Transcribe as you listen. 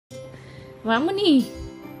মামুনি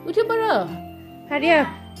উঠে পড়ো, হারিয়া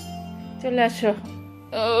চলে আসো।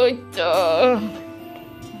 ওই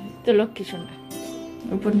তো লক্ষ্মী শোনা,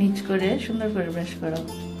 উপর নিচ করে সুন্দর করে ব্রাশ করো।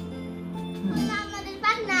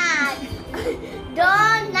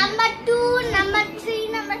 Number 2, number 3,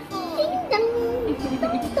 number 4.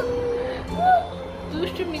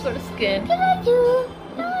 দুষ্টুমি করো স্ক্যান।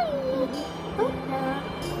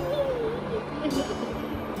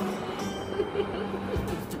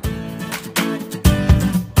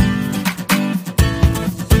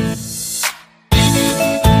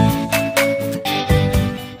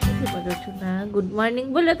 গুড মর্নিং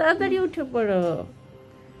বলে তাড়াতাড়ি উঠে পড়ো।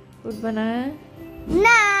 উঠবে না?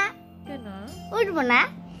 না। কেন উঠবো না?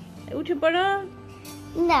 উঠে পড়ো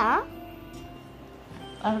না।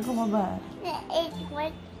 আর ঘুমাবা?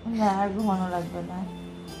 না, আর ঘুমানো লাগবে না।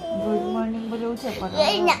 গুড মর্নিং বলে উঠে পড়ো।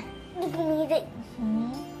 না, ঘুমিয়ে যাই।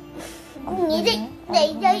 ঘুমিয়ে যাই, যাই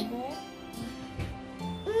যাই।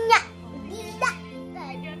 না,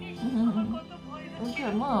 উঠে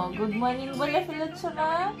মো, গুড মর্নিং বলে ফেলেছো না?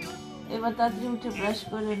 এবার তাড়াতাড়ি উঠে ব্রাশ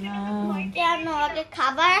করে না। কেন? আগে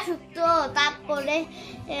খাবার আসুক তো, তারপরে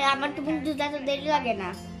আমার তো মুখ ধুতে তো দেরি লাগে না।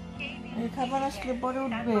 এই খাবার আসলে পরে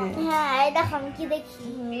উঠবে। হ্যাঁ, এই দেখো আমি কি দেখি।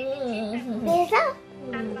 দেখো,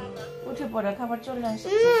 উঠে পড়ো, খাবার চলে আসছে।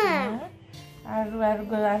 আর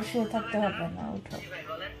আর শুয়ে থাকতে হবে না, উঠো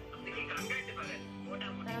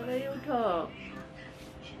তাড়াতাড়ি উঠো।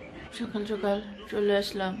 সকাল সকাল চলে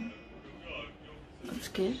আসলাম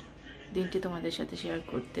আজকের দিনটি তোমাদের সাথে শেয়ার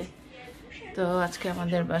করতে। তো আজকে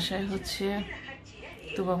আমাদের বাসায় হচ্ছে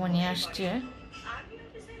তুবামণি আসছে।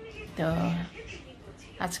 তো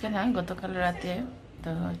আজকে না, গতকাল রাতে।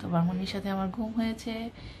 তো তুবামণির সাথে আমার ঘুম হয়েছে।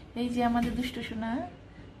 এই যে আমাদের দুষ্টু সোনা,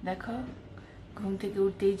 দেখো ঘুম থেকে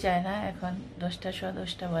উঠতেই চায় না। এখন 10টা,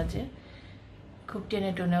 10:15 বাজে। খুব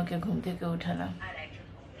টেনে টনে ওকে ঘুম থেকে উঠালাম।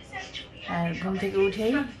 আর ঘুম থেকে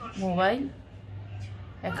উঠেই মোবাইল,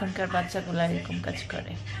 এখনকার বাচ্চাগুলো এরকম কাজ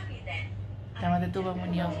করে। আমাদের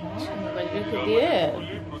তুবামণিও মোবাইল রেখে দিয়ে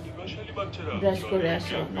ব্রাশ করে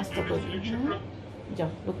আসো, নাস্তা করবি। যাও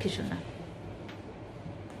লক্ষ্মী সোনা।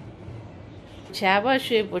 সে আবার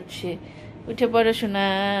শুয়ে পড়ছে। উঠে পড়ো সোনা,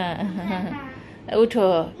 উঠো।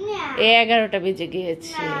 11টা বেজে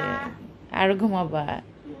গিয়েছে, আর ঘুমাবা?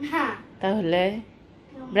 তাহলে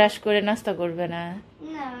ব্রাশ করে নাস্তা করবে না?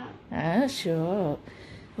 আসো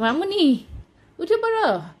মামুনি, উঠে পড়ো,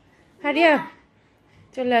 হারিয়া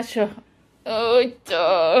চলে আসো। ওই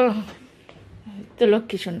তো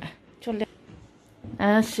লক্ষ্মী সোনা, চলে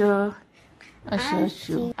আসো। আসো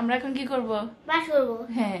আসো। আমরা এখন কি করবো? ব্রাশ করবো।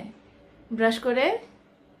 হ্যাঁ, ব্রাশ করে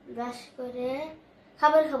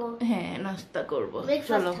খাবার খাবো। হ্যাঁ, নাস্তা করবো।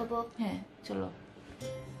 চলো। হ্যাঁ চলো।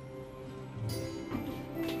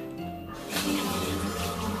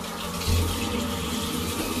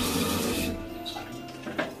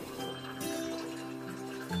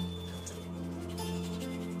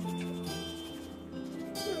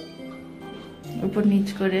 উপর নিচ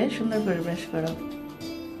করে সুন্দর করে ব্রাশ করো।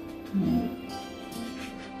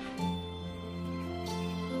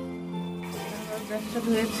 ব্রাশটা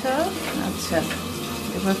ধুয়েছ? আচ্ছা,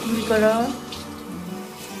 এবার কুল করো।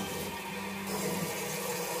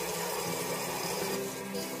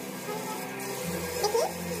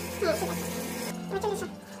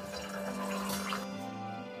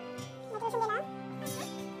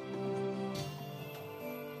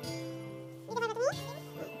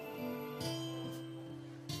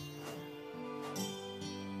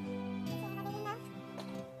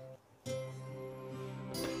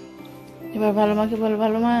 এবার ভালো মাকে বল,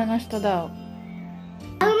 ভালো মা নাস্তা দাও।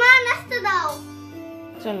 ভালো মা নাস্তা দাও।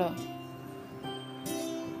 চলো।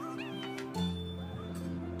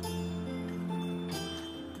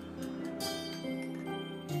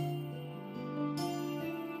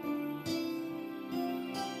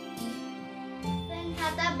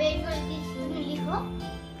 খাতা বের করে দিচ্ছি, তুমি লিখো।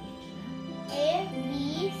 A B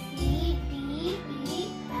C D E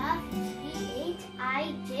F G H I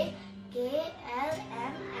J K L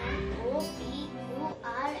M N O P Q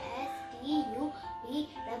R S T U V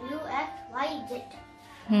W X Y Z।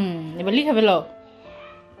 এবার লিখে ফেলো,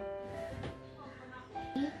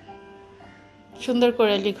 সুন্দর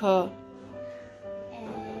করে লিখো।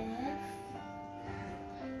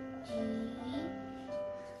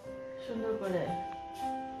 সুন্দর করে।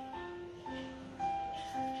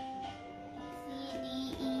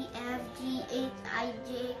 I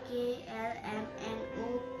J K L M N O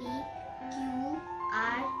P Q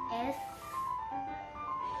R S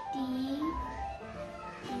T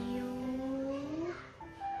U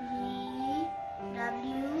V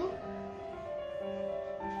W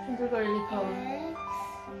সুন্দর করে লিখো। X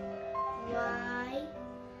Y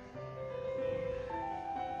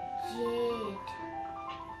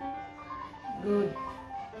Good.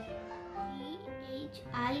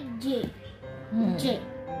 CHIJ. J.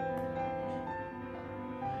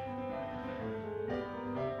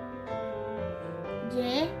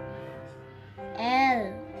 J L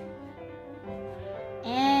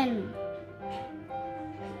N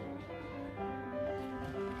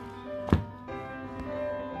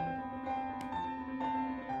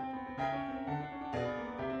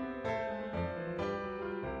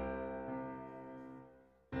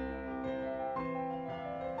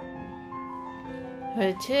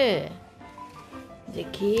হয়েছে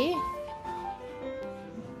দেখি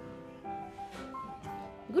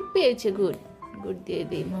গুড পেয়েছে গুড গুড দিয়ে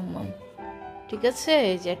দিই মাম্মাম ঠিক আছে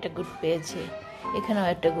এই যে একটা গুড পেয়েছে এখানেও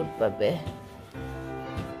একটা গুড পাবে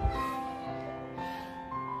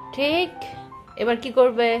ঠিক এবার কি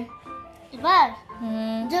করবে এবার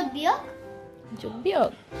যোগ বিয়োগ যোগ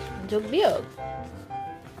বিয়োগ যোগ বিয়োগ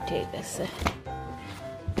ঠিক আছে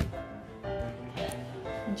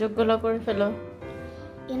যোগগুলো করে ফেলো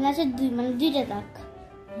এখানে আছে 2 মানে দুইটা দাগ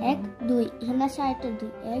 1 2 এখানে আছে আরেকটা 2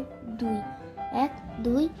 1 2 1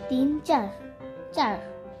 2 3 4 4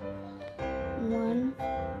 1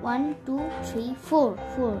 1 2 3 4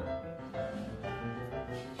 4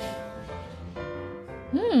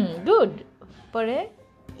 গুড পরে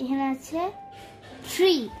এখানে আছে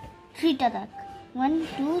 3 3টা দাগ 1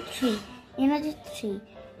 2 3 এখানে আছে 3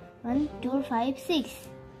 1 2 5 6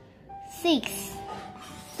 6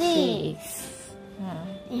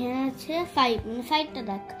 এখানে আছে 5 মানে 5টা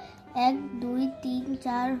দাগ 1 2 3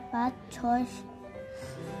 4 5 6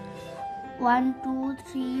 1 2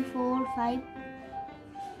 3 4 5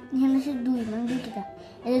 এখানে আছে 2 মানে দুইটা দাগ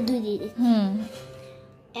এই 2 দিয়ে দিচ্ছি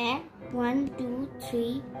 1 2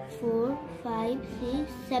 3 4 5 6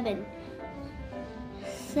 7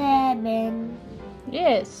 7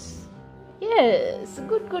 yes yes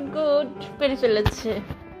good good good পেরে ফেলেছে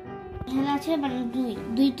এখানে আছে মানে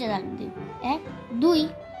 2টা দাগ দেব 1 2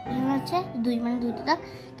 এখানে আছে 2 মানে দুইটা দাগ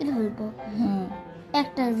কেটে ফেলবো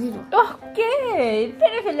একটা 0 ওকে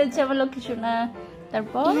পেরে ফেলেছে আমার লক্ষ্মী সোনা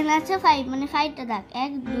তারপর এখানে আছে 5 মানে 5টা দাগ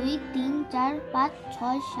 1 2 3 4 5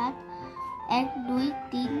 6 7 1 2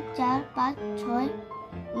 3 4 5 6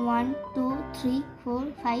 1 2 3 4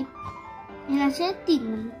 5 এখানে আছে 3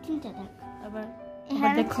 মানে 3টা দাগ আবার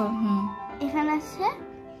এখানে দেখো এখানে আছে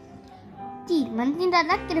 3 মানে 3টা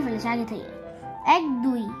দাগ কেটে ফেলেছে আগে থেকে 1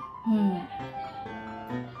 2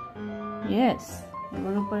 ইয়েস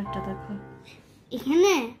এবার উপরেরটা দেখো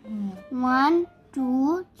এখানে 1 2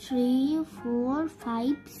 3 4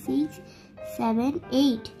 5 6 7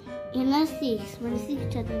 8 এখানে 6 মানে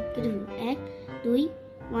 6টা দাগ কেটে ফেলবো 1 2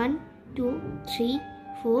 1 2 3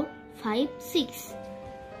 4 5 6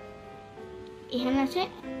 এখানে আছে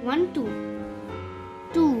 1 2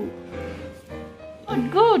 2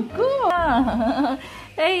 গুড গুড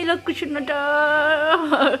এই লক্ষ্মী সোনাটা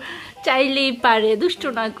চাইলেই পারে দুষ্ট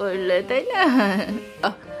না করলে তাই না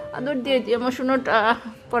আদর দিয়ে দিয়ে আমার সোনাটা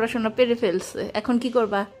পড়াশোনা পেরে ফেলছে এখন কি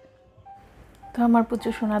করবা তো আমার পুচু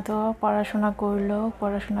সোনা তো পড়াশোনা করলো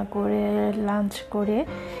পড়াশোনা করে লাঞ্চ করে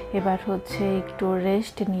এবার হচ্ছে একটু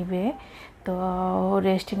রেস্ট নিবে তো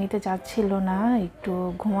রেস্ট নিতে চাচ্ছিল না একটু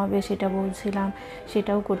ঘুমাবে সেটা বলছিলাম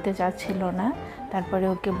সেটাও করতে চাচ্ছিল না তারপরে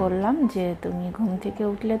ওকে বললাম যে তুমি ঘুম থেকে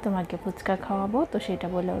উঠলে তোমাকে ফুচকা খাওয়াবো তো সেটা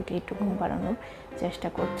বলে ওকে একটু ঘুম পাড়ানোর চেষ্টা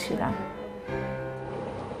করছিলাম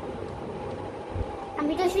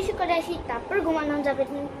আমি তো শিশু করে আসি তারপর ঘুমানো যাবে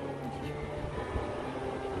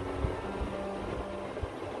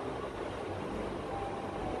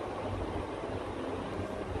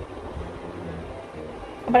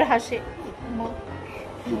আবার হাসে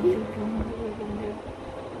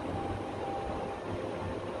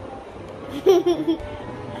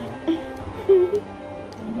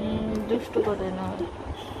দুষ্ট করে না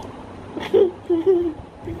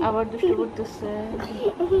আবার দুষ্ট করতেছে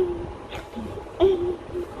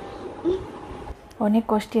অনেক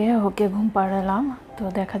কষ্টে ওকে ঘুম পাড়ালাম তো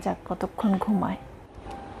দেখা যাক কতক্ষণ ঘুমায়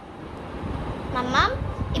মাম্মা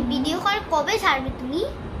এই ভিডিও কল কবে ছাড়বে তুমি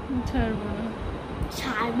ছাড়বো না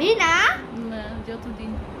ছাড়বে না না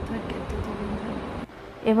যতদিন থাকে ততদিন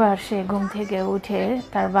এবার সে ঘুম থেকে উঠে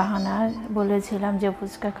তার বাহানা বলেছিলাম যে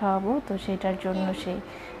ফুচকা খাওয়াবো তো সেটার জন্য সে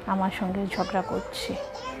আমার সঙ্গে ঝগড়া করছে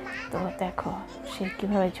তো দেখো সে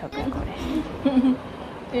কিভাবে ঝগড়া করে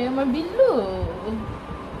এই আমার বিল্লু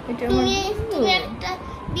এটা আমার তুমি একটা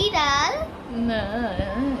বিড়াল না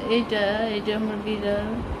এটা আমার বিড়াল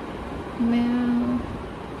ম্যাও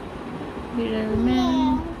বিড়াল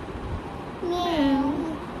ম্যাও মিয়াও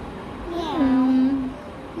মিয়াও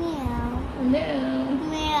মিয়াও ম্যাও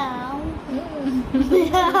মিয়াও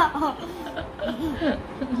মিয়াও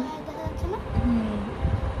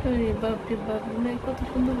ওরে বাপ রে বাপ, কত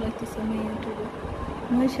সুন্দর লাগতেছে মেয়েটা।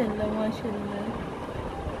 মাশাআল্লাহ মাশাআল্লাহ।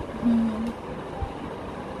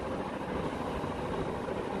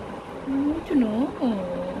 শুনো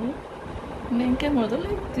কেমন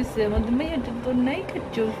লাগতেছে আমাদের মেয়েটা, তোর নাই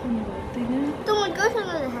খাচ্ছেও সুন্দর, তাই না? তোমাকেও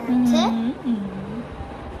সুন্দর দেখা যাচ্ছে।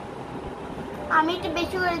 আমি একটু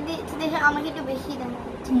বেশি করে দিয়েছি দেখে আমাকে একটু বেশি দেখা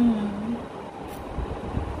যাচ্ছে।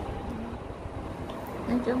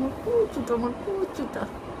 এটা আমার কুচুটা, আমার কুচুটা।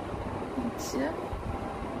 আচ্ছা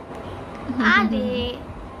আরে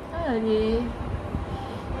আরে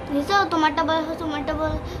দেখো তোমারটা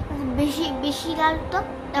বেশি বেশি লাল, তো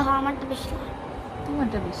দেখো আমারটা বেশি লাল।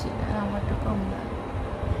 তোমারটা বেশি না, আমারটা কম না।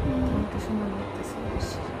 তোমারটা সুন্দর লাগতেছে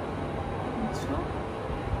বেশি, বুঝছো?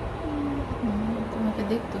 তোমাকে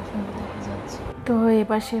দেখতেও সুন্দর দেখা যাচ্ছে। তো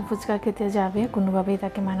এবার সে ফুচকা খেতে যাবে, কোনোভাবেই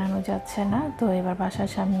তাকে মানানো যাচ্ছে না। তো এবার বাসার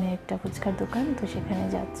সামনে একটা ফুচকার দোকান, তো সেখানে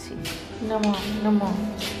যাচ্ছি। নমো নমো।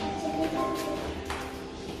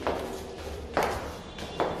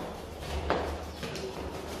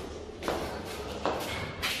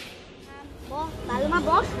 ভালো মা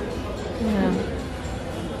বস,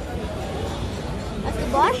 আজকে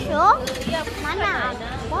বসো মানা,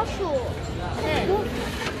 বসো।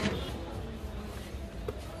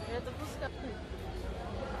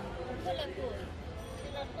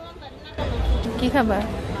 কি খাবার?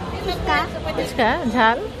 ফুচকা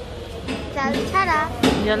ঝাল? চাল ছাড়া।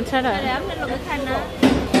 জল ছাড়া?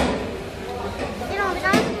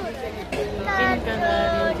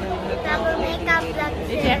 তারপর মেকআপ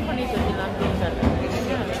লাগছে। এখনই তো দিলাম।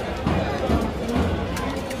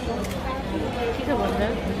 কি খাবার?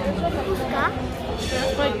 ফুচকা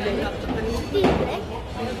কয় প্লেট? 3 প্লেট।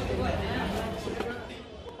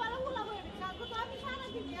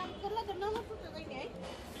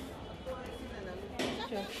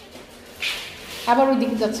 আবার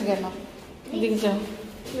ওইদিকে যাচ্ছে কেন? ওইদিকে যাও।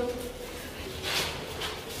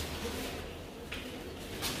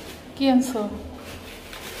 কি আনছো?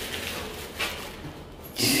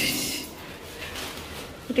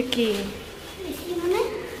 এটা কি? মানে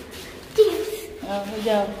চিপস।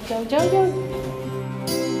 যাও যাও যাও যাও।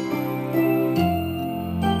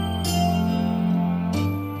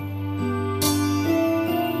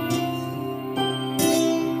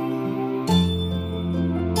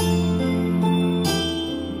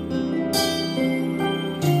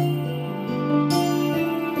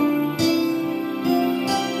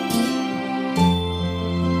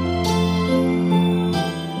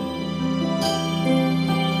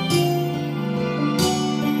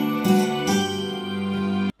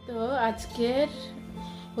 আজকের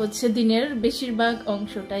হচ্ছে দিনের বেশিরভাগ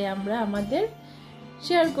অংশটাই আমরা আমাদের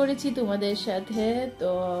শেয়ার করেছি তোমাদের সাথে। তো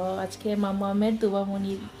আজকে মামামের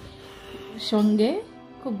তুবামনির সঙ্গে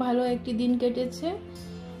খুব ভালো একটি দিন কেটেছে।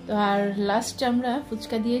 তো আর লাস্ট আমরা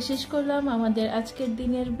ফুচকা দিয়ে শেষ করলাম আমাদের আজকের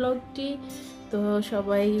দিনের ব্লগটি। তো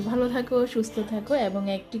সবাই ভালো থাকো, সুস্থ থাকো এবং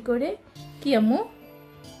একটি করে কি আম্মু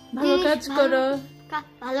ভালো কাজ করো।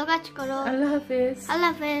 ভালো কাজ করো। আল্লাহ হাফেজ।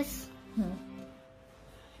 আল্লাহ হাফেজ।